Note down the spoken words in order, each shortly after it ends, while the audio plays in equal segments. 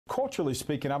culturally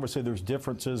speaking, obviously there's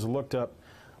differences. Looked up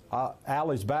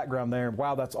Allie's background there.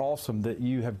 Wow, that's awesome that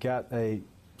you have got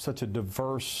such a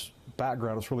diverse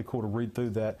background. It's really cool to read through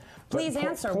that. Please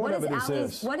answer. What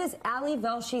does Allie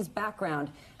Velshey's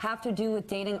background have to do with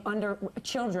dating under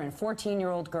children,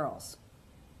 14-year-old girls?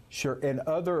 Sure. In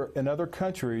other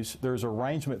countries, there's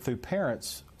arrangement through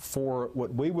parents for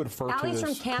what we would refer to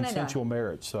as consensual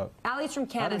marriage. So Allie's from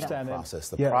Canada. I understand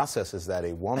that. The process is that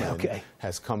a woman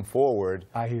has come forward.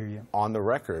 I hear you. On the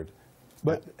record.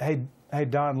 But hey,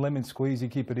 Don, lemon squeezy,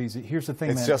 keep it easy. Here's the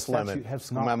thing, it's man. Just lemon.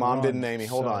 My mom didn't name me.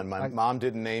 Hold on. My mom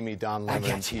didn't name me Don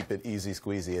Lemon. Keep it easy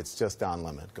squeezy. It's just Don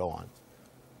Lemon. Go on.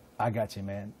 I got you,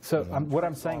 man. So what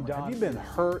I'm saying, Don, have you been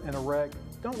hurt in a wreck?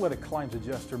 Don't let a claims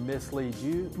adjuster mislead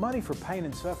you. Money for pain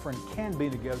and suffering can be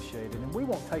negotiated, and we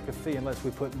won't take a fee unless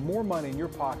we put more money in your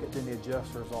pocket than the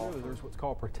adjuster's offer. There's what's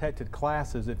called protected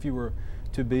classes if you were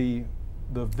to be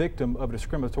the victim of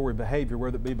discriminatory behavior,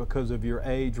 whether it be because of your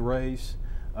age, race.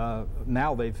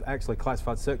 Now they've actually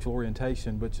classified sexual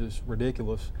orientation, which is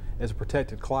ridiculous, as a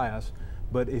protected class.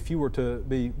 But if you were to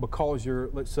be, because you're,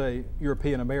 let's say,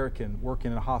 European American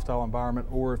working in a hostile environment,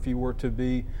 or if you were to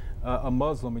be a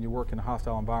Muslim and you work in a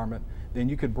hostile environment, then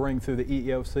you could bring through the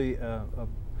EEOC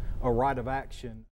a right of action.